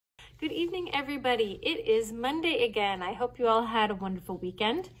Good evening, everybody. It is Monday again. I hope you all had a wonderful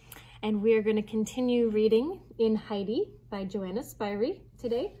weekend. And we are going to continue reading in Heidi by Joanna Spyri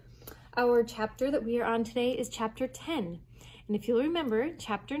today. Our chapter that we are on today is chapter 10. And if you'll remember,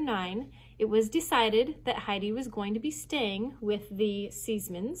 chapter 9, it was decided that Heidi was going to be staying with the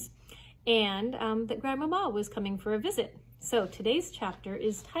Seasmans and that Grandmama was coming for a visit. So today's chapter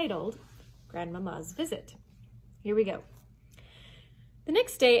is titled Grandmama's Visit. Here we go. The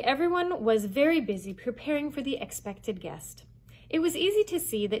next day, everyone was very busy preparing for the expected guest. It was easy to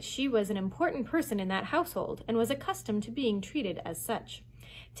see that she was an important person in that household and was accustomed to being treated as such.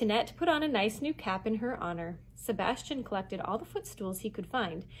 Tinette put on a nice new cap in her honor. Sebastian collected all the footstools he could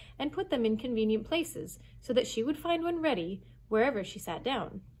find and put them in convenient places so that she would find one ready wherever she sat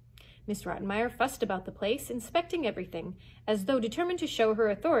down. Miss Rottenmeier fussed about the place, inspecting everything, as though determined to show her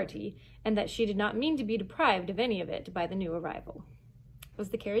authority and that she did not mean to be deprived of any of it by the new arrival. As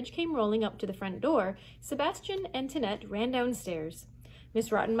the carriage came rolling up to the front door, Sebastian and Tinette ran downstairs. Miss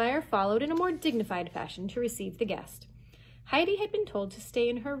Rottenmeier followed in a more dignified fashion to receive the guest. Heidi had been told to stay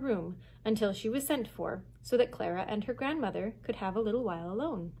in her room until she was sent for, so that Clara and her grandmother could have a little while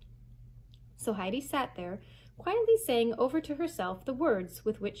alone. So Heidi sat there, quietly saying over to herself the words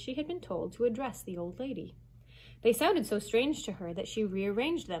with which she had been told to address the old lady. They sounded so strange to her that she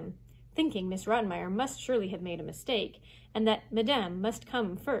rearranged them, thinking Miss Rottenmeier must surely have made a mistake, and that Madame must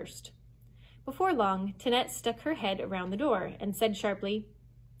come first. Before long, Tinette stuck her head around the door and said sharply,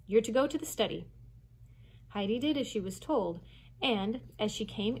 "You're to go to the study." Heidi did as she was told, and as she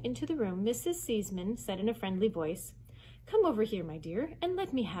came into the room, Mrs. Seasman said in a friendly voice, "Come over here, my dear, and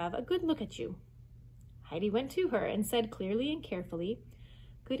let me have a good look at you." Heidi went to her and said clearly and carefully,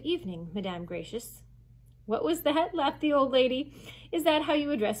 "Good evening, Madame Gracious." "What was that?" laughed the old lady. "Is that how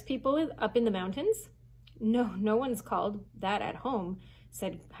you address people up in the mountains?" "No, no one's called that at home,"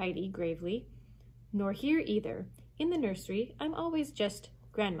 said Heidi gravely. "Nor here either. In the nursery, I'm always just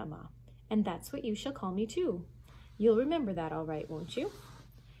Grandmama, and that's what you shall call me too. You'll remember that all right, won't you?"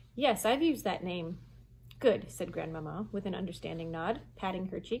 "Yes, I've used that name." "Good," said Grandmama, with an understanding nod, patting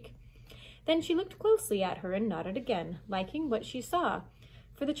her cheek. Then she looked closely at her and nodded again, liking what she saw,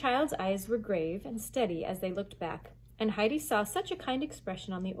 for the child's eyes were grave and steady as they looked back, and Heidi saw such a kind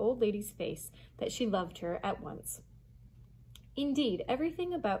expression on the old lady's face that she loved her at once. Indeed,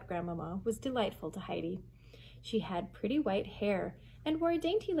 everything about Grandmama was delightful to Heidi. She had pretty white hair and wore a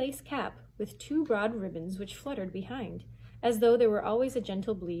dainty lace cap with two broad ribbons which fluttered behind, as though there were always a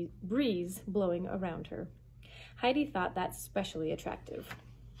gentle breeze blowing around her. Heidi thought that specially attractive.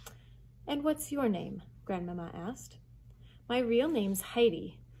 "And what's your name?" Grandmama asked. "My real name's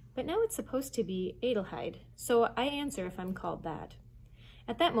Heidi, but now it's supposed to be Adelheid, so I answer if I'm called that."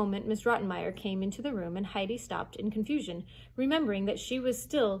 At that moment, Miss Rottenmeier came into the room, and Heidi stopped in confusion, remembering that she was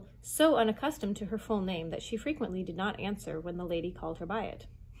still so unaccustomed to her full name that she frequently did not answer when the lady called her by it.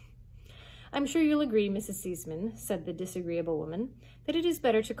 "I'm sure you'll agree, Mrs. Seasman," said the disagreeable woman, "that it is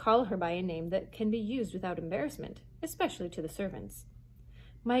better to call her by a name that can be used without embarrassment, especially to the servants."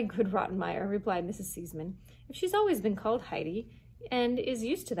 "My good Rottenmeier," replied Mrs. Seasman, "if she's always been called Heidi, and is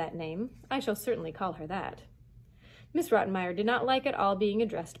used to that name, I shall certainly call her that." Miss Rottenmeier did not like at all being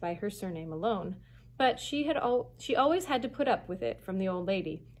addressed by her surname alone, but she always had to put up with it from the old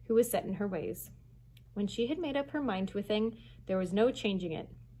lady, who was set in her ways. When she had made up her mind to a thing, there was no changing it.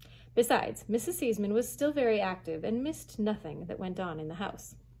 Besides, Mrs. Seasman was still very active and missed nothing that went on in the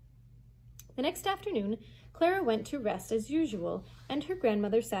house. The next afternoon, Clara went to rest as usual, and her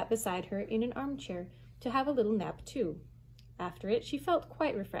grandmother sat beside her in an armchair to have a little nap too. After it, she felt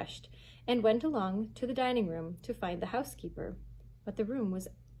quite refreshed, and went along to the dining room to find the housekeeper, but the room was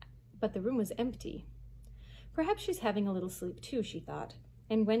empty. "Perhaps she's having a little sleep too," she thought,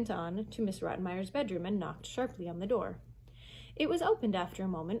 and went on to Miss Rottenmeier's bedroom and knocked sharply on the door. It was opened after a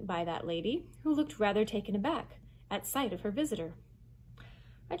moment by that lady, who looked rather taken aback at sight of her visitor.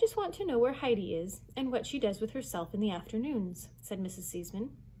 "I just want to know where Heidi is and what she does with herself in the afternoons," said Mrs.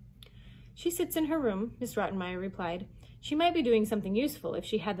 Seasman. "She sits in her room," Miss Rottenmeier replied. "She might be doing something useful if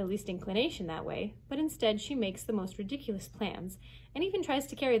she had the least inclination that way, but instead she makes the most ridiculous plans, and even tries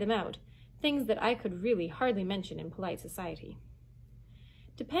to carry them out, things that I could really hardly mention in polite society.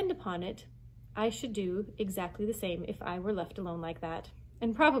 Depend upon it, I should do exactly the same if I were left alone like that,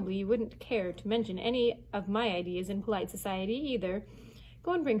 and probably you wouldn't care to mention any of my ideas in polite society either.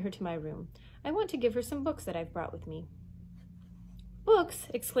 Go and bring her to my room. I want to give her some books that I've brought with me." "Books!"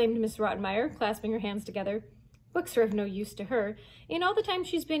 exclaimed Miss Rottenmeier, clasping her hands together. "Books are of no use to her. In all the time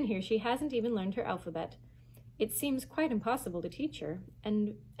she's been here, she hasn't even learned her alphabet. It seems quite impossible to teach her,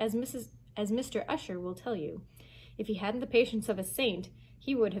 and as Mr. Usher will tell you, if he hadn't the patience of a saint,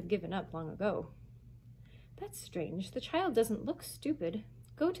 He would have given up long ago. That's strange. The child doesn't look stupid.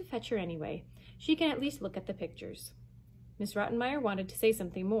 Go to fetch her anyway. She can at least look at the pictures. Miss Rottenmeier wanted to say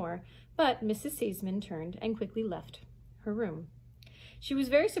something more, but Mrs. Seesman turned and quickly left her room. She was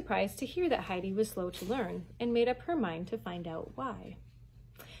very surprised to hear that Heidi was slow to learn, and made up her mind to find out why.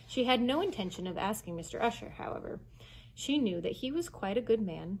 She had no intention of asking Mr. Usher, however. She knew that he was quite a good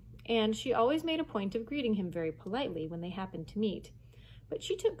man, and she always made a point of greeting him very politely when they happened to meet. But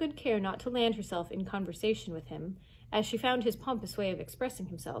she took good care not to land herself in conversation with him, as she found his pompous way of expressing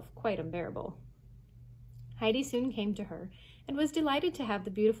himself quite unbearable. Heidi soon came to her, and was delighted to have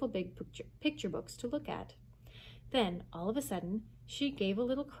the beautiful big picture books to look at. Then, all of a sudden, she gave a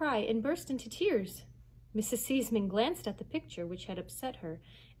little cry and burst into tears. Mrs. Seesman glanced at the picture which had upset her,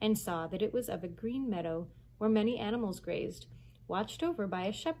 and saw that it was of a green meadow where many animals grazed, watched over by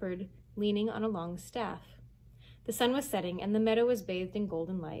a shepherd leaning on a long staff. The sun was setting, and the meadow was bathed in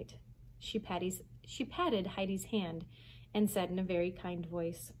golden light. She patted Heidi's hand, and said in a very kind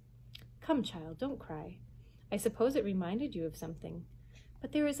voice, "Come, child, don't cry. I suppose it reminded you of something.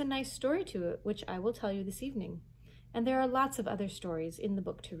 But there is a nice story to it which I will tell you this evening. And there are lots of other stories in the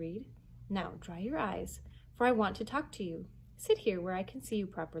book to read. Now dry your eyes, for I want to talk to you. Sit here where I can see you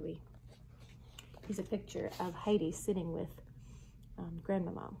properly." Here's a picture of Heidi sitting with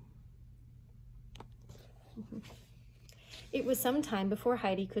Grandmama. It was some time before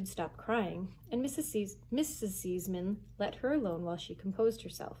Heidi could stop crying, and Mrs. Seesman let her alone while she composed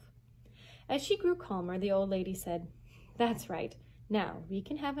herself. As she grew calmer, the old lady said, "That's right. Now we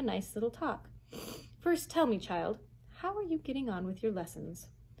can have a nice little talk. First, tell me, child, how are you getting on with your lessons?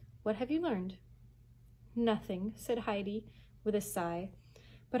 What have you learned?" "Nothing," said Heidi with a sigh,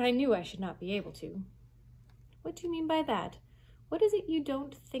 "but I knew I should not be able to." "What do you mean by that? What is it you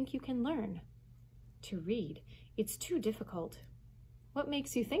don't think you can learn?" "To read. It's too difficult." "What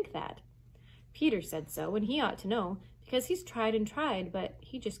makes you think that?" "Peter said so, and he ought to know, because he's tried and tried, but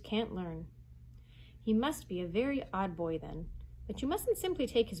he just can't learn." "He must be a very odd boy then. But you mustn't simply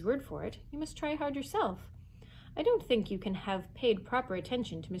take his word for it. You must try hard yourself. I don't think you can have paid proper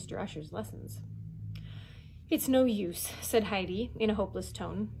attention to Mr. Usher's lessons." "It's no use," said Heidi in a hopeless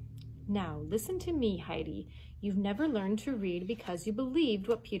tone. "Now, listen to me, Heidi. You've never learned to read because you believed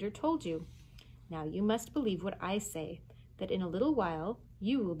what Peter told you. Now you must believe what I say, that in a little while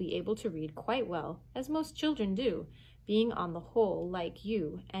you will be able to read quite well, as most children do, being on the whole like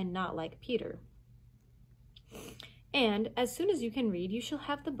you and not like Peter. And as soon as you can read, you shall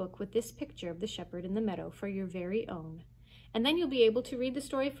have the book with this picture of the shepherd in the meadow for your very own. And then you'll be able to read the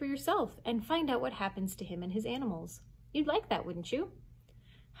story for yourself and find out what happens to him and his animals. You'd like that, wouldn't you?"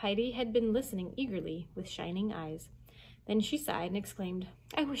 Heidi had been listening eagerly with shining eyes. Then she sighed and exclaimed,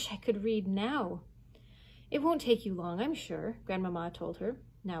 "I wish I could read now." "It won't take you long, I'm sure," Grandmama told her.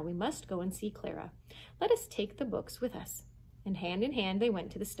 "Now we must go and see Clara. Let us take the books with us." And hand in hand they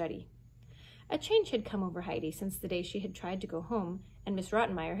went to the study. A change had come over Heidi since the day she had tried to go home, and Miss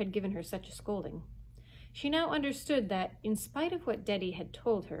Rottenmeier had given her such a scolding. She now understood that, in spite of what Daddy had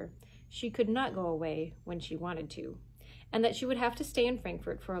told her, she could not go away when she wanted to, and that she would have to stay in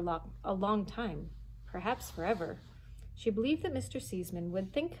Frankfurt for a long time, perhaps forever. She believed that Mr. Seesman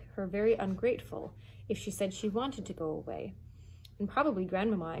would think her very ungrateful if she said she wanted to go away, and probably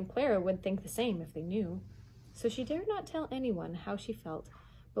Grandmama and Clara would think the same if they knew. So she dared not tell anyone how she felt,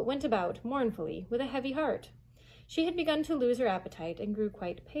 but went about mournfully with a heavy heart. She had begun to lose her appetite and grew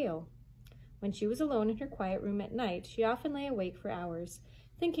quite pale. When she was alone in her quiet room at night, she often lay awake for hours,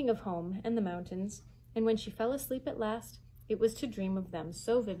 thinking of home and the mountains, and when she fell asleep at last, it was to dream of them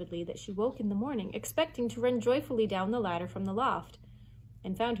so vividly that she woke in the morning expecting to run joyfully down the ladder from the loft,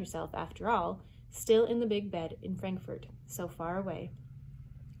 and found herself, after all, still in the big bed in Frankfurt, so far away.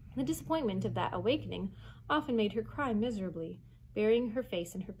 The disappointment of that awakening often made her cry miserably, burying her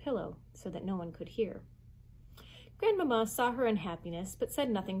face in her pillow so that no one could hear. Grandmama saw her unhappiness, but said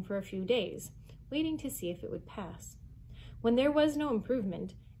nothing for a few days, waiting to see if it would pass. When there was no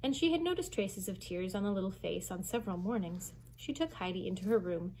improvement, and she had noticed traces of tears on the little face on several mornings, she took Heidi into her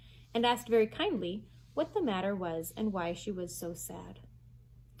room and asked very kindly what the matter was and why she was so sad.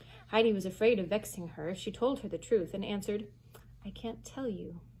 Heidi was afraid of vexing her if she told her the truth, and answered, "I can't tell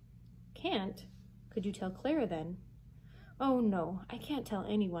you." "Can't? Could you tell Clara then?" "Oh, no, I can't tell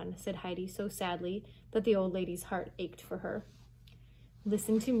anyone," said Heidi so sadly that the old lady's heart ached for her.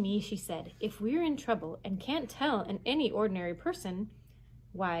 "Listen to me," she said. "If we're in trouble and can't tell any ordinary person,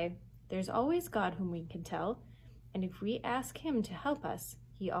 why, there's always God whom we can tell, and if we ask him to help us,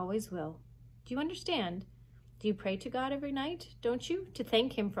 he always will. Do you understand? Do you pray to God every night, don't you, to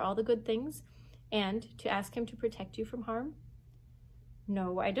thank him for all the good things, and to ask him to protect you from harm?"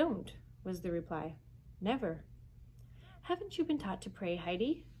 No, I don't, was the reply. Never. Haven't you been taught to pray,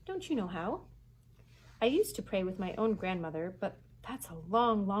 Heidi? Don't you know how? I used to pray with my own grandmother, but that's a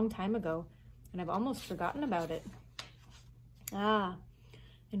long, long time ago, and I've almost forgotten about it. Ah,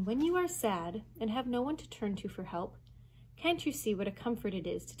 and when you are sad and have no one to turn to for help, can't you see what a comfort it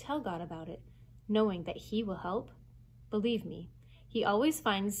is to tell God about it, knowing that He will help? Believe me, He always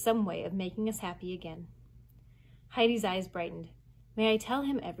finds some way of making us happy again. Heidi's eyes brightened. May I tell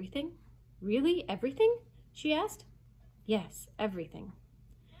Him everything? Really, everything? She asked. Yes, everything.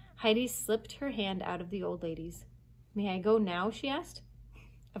 Heidi slipped her hand out of the old lady's. May I go now? She asked.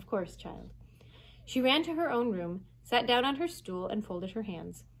 Of course, child. She ran to her own room, sat down on her stool, and folded her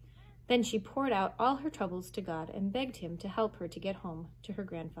hands. Then she poured out all her troubles to God and begged Him to help her to get home to her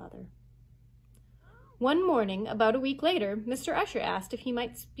grandfather. One morning, about a week later, Mr. Usher asked if he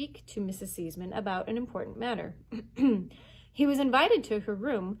might speak to Mrs. Sesemann about an important matter. He was invited to her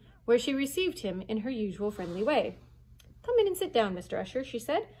room, where she received him in her usual friendly way. Come in and sit down, Mr. Usher, she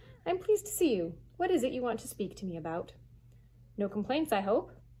said. I'm pleased to see you. What is it you want to speak to me about? No complaints, I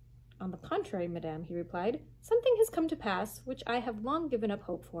hope. On the contrary, madame, he replied. Something has come to pass which I have long given up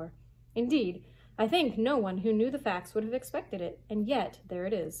hope for. Indeed, I think no one who knew the facts would have expected it, and yet there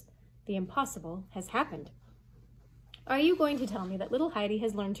it is. The impossible has happened. Are you going to tell me that little Heidi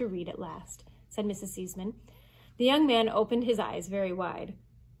has learned to read at last? Said Mrs. Sesemann. The young man opened his eyes very wide.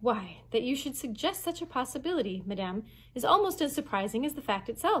 Why, that you should suggest such a possibility, madame, is almost as surprising as the fact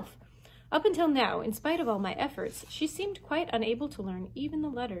itself. Up until now, in spite of all my efforts, she seemed quite unable to learn even the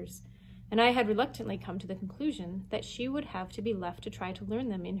letters, and I had reluctantly come to the conclusion that she would have to be left to try to learn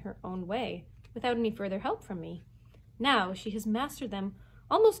them in her own way, without any further help from me. Now she has mastered them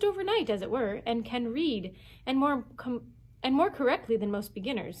almost overnight, as it were, and can read, and more correctly than most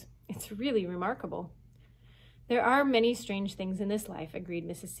beginners. It's really remarkable. There are many strange things in this life, agreed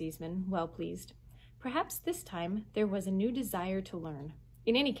Mrs. Sesemann, well pleased. Perhaps this time there was a new desire to learn.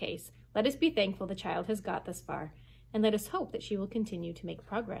 In any case, let us be thankful the child has got thus far, and let us hope that she will continue to make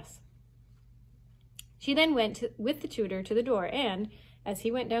progress. She then went with the tutor to the door and, as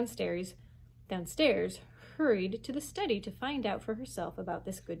he went downstairs, hurried to the study to find out for herself about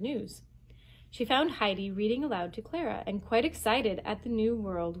this good news. She found Heidi reading aloud to Clara and quite excited at the new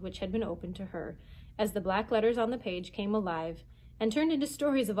world which had been opened to her, as the black letters on the page came alive and turned into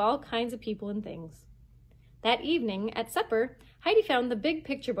stories of all kinds of people and things. That evening, at supper, Heidi found the big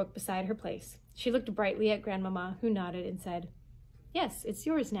picture book beside her place. She looked brightly at Grandmama, who nodded and said, Yes, it's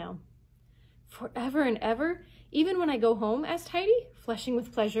yours now. Forever and ever? Even when I go home? Asked Heidi, flushing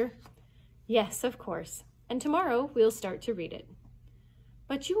with pleasure. Yes, of course. And tomorrow we'll start to read it.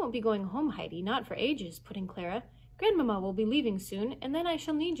 But you won't be going home, Heidi, not for ages, put in Clara. Grandmama will be leaving soon, and then I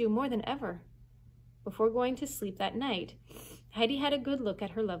shall need you more than ever. Before going to sleep that night, Heidi had a good look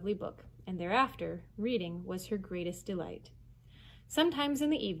at her lovely book, and thereafter reading was her greatest delight. Sometimes in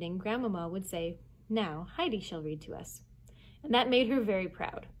the evening, Grandmama would say, Now, Heidi shall read to us. And that made her very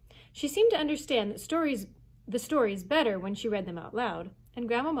proud. She seemed to understand the stories better when she read them out loud, and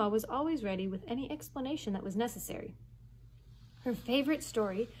Grandmama was always ready with any explanation that was necessary. Her favorite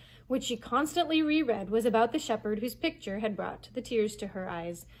story, which she constantly reread, was about the shepherd whose picture had brought the tears to her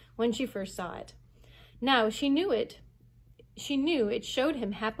eyes when she first saw it. Now she knew it showed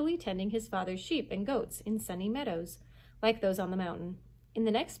him happily tending his father's sheep and goats in sunny meadows, like those on the mountain. In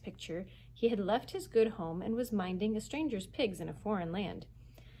the next picture, he had left his good home and was minding a stranger's pigs in a foreign land.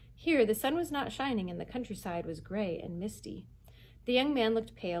 Here the sun was not shining and the countryside was gray and misty. The young man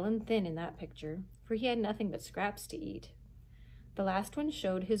looked pale and thin in that picture, for he had nothing but scraps to eat. The last one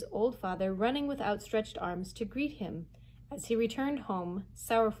showed his old father running with outstretched arms to greet him as he returned home,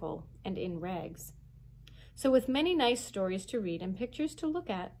 sorrowful and in rags. So with many nice stories to read and pictures to look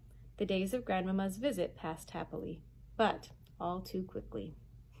at, the days of Grandmama's visit passed happily, but all too quickly.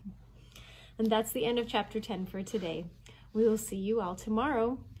 And that's the end of chapter 10 for today. We will see you all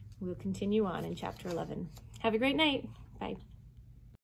tomorrow. We'll continue on in chapter 11. Have a great night. Bye.